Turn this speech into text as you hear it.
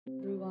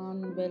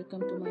everyone,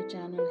 welcome to my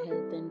channel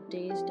Health and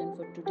Taste, and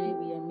for today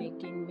we are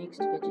making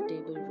mixed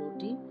vegetable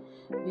roti.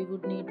 We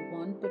would need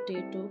one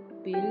potato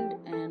peeled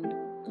and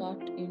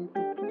cut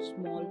into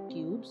small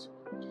cubes.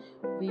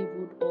 We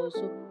would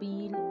also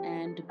peel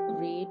and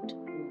grate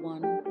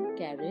one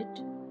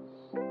carrot.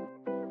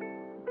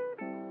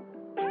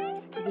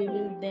 We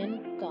will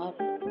then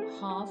cut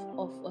half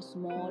of a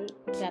small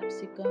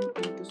capsicum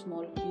into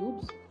small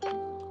cubes.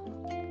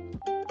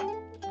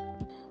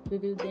 We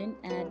will then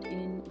add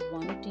in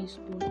 1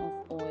 teaspoon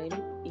of oil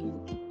in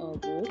a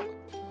wok.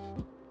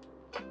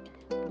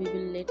 We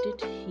will let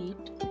it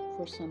heat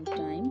for some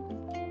time,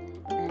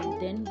 and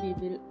then we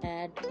will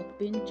add a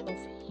pinch of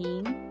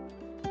hing.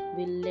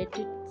 We'll let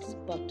it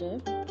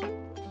sputter.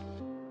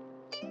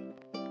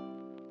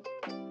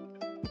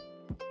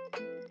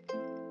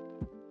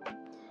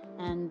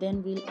 And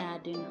then we'll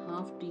add in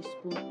half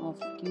teaspoon of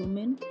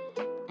cumin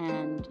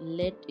and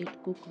let it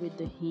cook with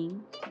the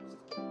hing.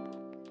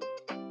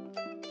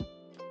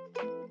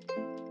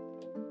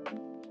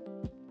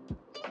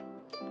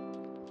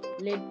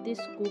 Let this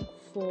cook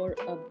for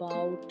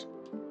about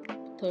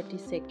 30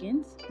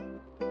 seconds,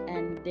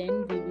 and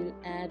then we will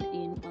add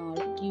in our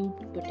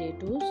cubed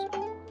potatoes.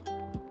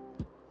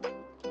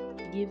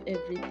 Give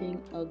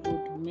everything a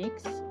good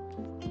mix.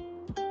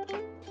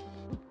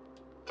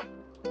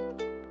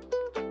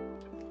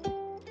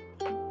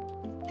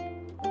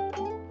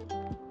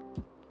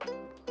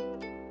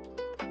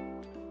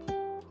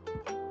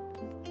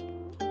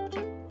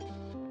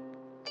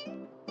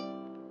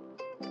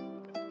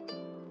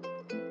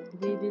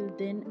 We will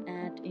then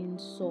add in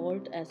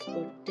salt as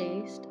per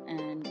taste,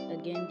 and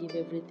again give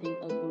everything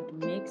a good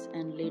mix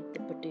and let the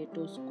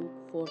potatoes cook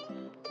for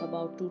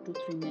about 2 to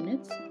 3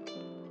 minutes.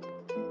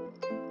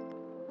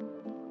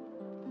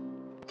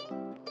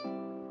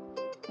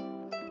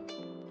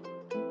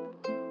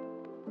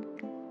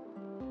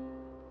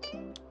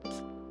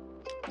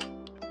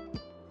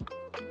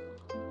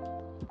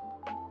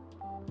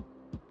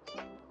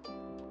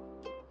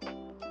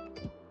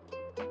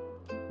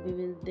 We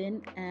will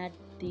then add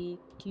the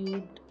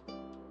cubed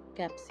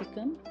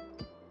capsicum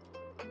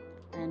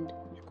and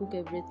cook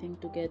everything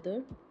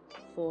together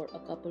for a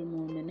couple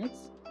more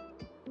minutes.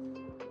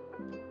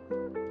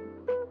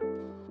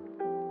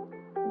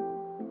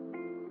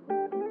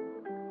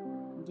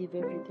 Give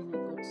everything a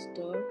good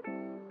stir.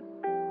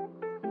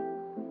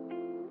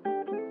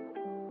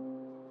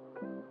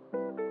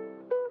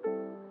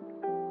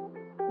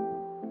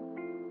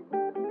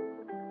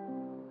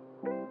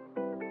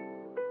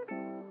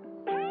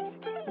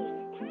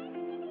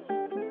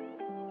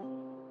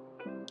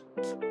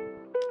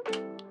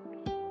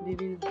 We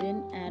will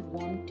then add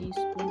 1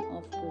 teaspoon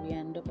of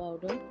coriander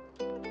powder,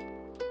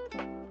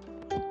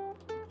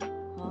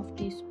 half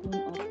teaspoon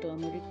of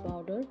turmeric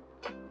powder,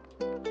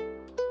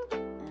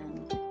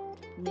 and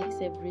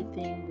mix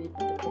everything with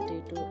the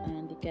potato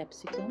and the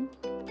capsicum.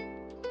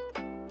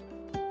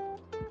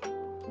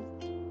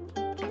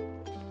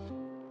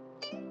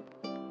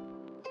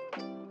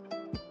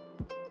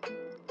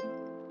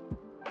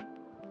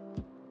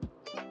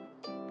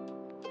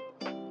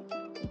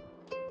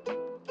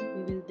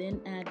 We will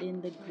then add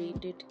in the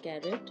grated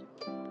carrot.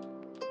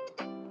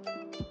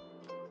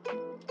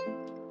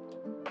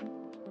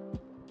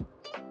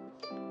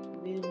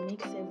 We'll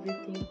mix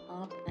everything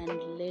up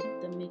and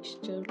let the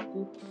mixture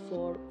cook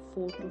for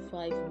 4 to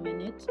 5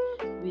 minutes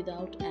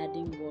without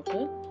adding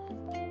water.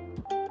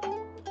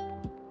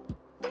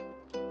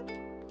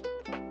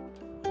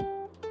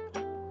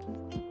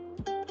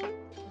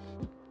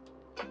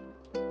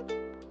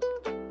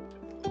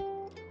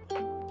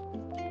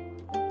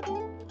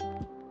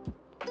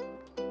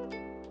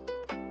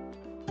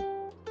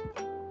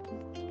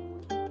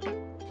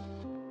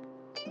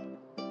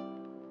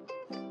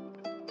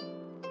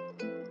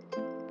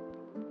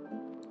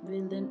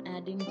 We'll then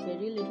add in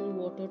very little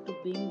water to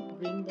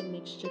bring the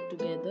mixture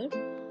together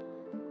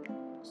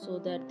so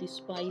that the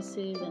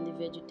spices and the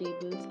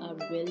vegetables are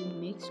well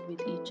mixed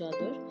with each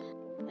other,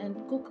 and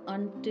cook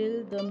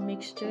until the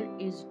mixture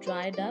is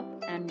dried up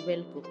and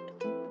well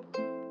cooked.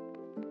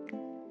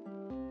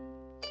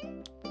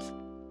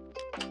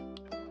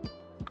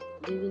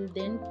 We will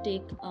then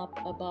take up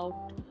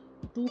about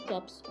 2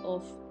 cups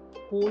of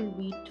whole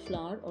wheat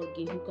flour or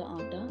gehu ka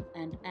atta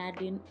and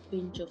add in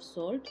pinch of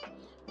salt.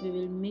 We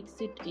will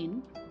mix it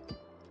in.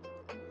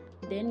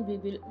 Then we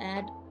will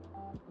add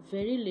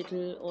very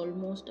little,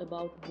 almost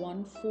about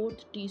 1/4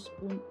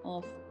 teaspoon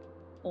of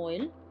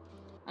oil.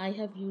 I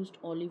have used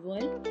olive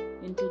oil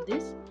into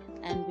this,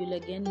 and will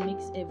again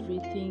mix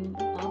everything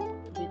up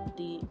with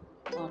the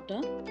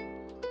atta.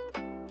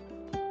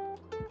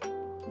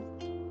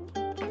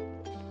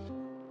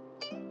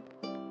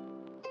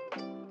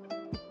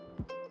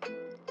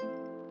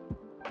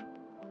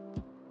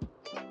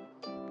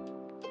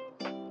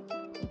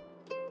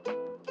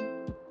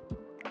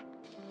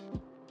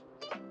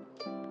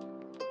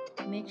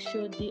 Make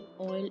sure the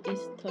oil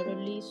is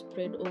thoroughly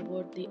spread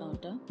over the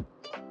atta.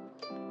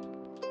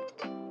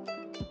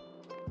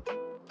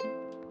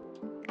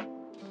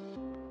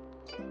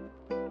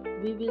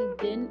 We will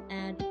then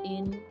add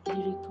in the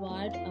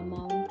required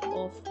amount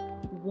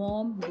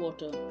warm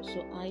water.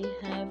 So I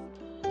have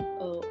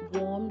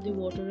warmed the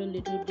water a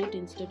little bit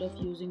instead of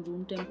using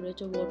room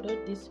temperature water.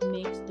 This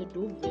makes the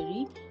dough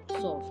very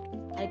soft.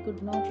 I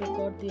could not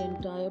record the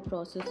entire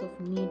process of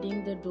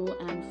kneading the dough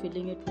and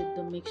filling it with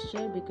the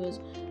mixture because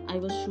I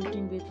was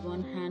shooting with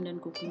one hand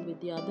and cooking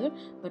with the other,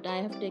 but I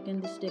have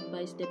taken the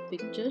step-by-step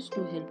pictures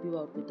to help you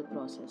out with the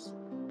process.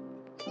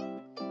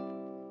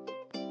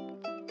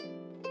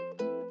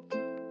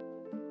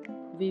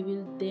 We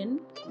will then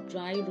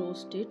dry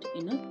roast it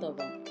in a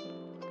tawa.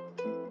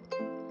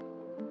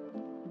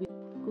 We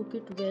cook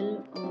it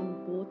well on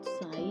both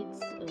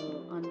sides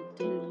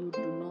until you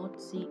do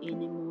not see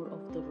any more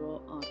of the raw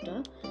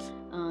atta.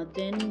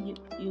 Then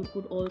you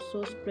could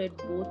also spread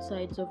both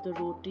sides of the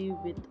roti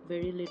with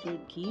very little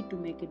ghee to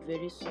make it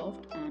very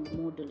soft and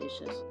more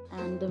delicious.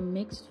 And the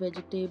mixed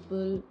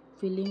vegetable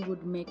filling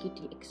would make it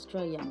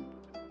extra yum.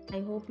 I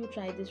hope you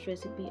try this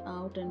recipe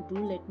out and do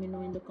let me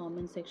know in the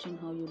comment section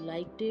how you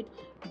liked it.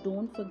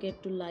 Don't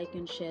forget to like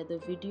and share the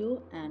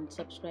video and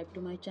subscribe to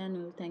my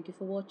channel. Thank you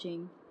for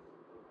watching.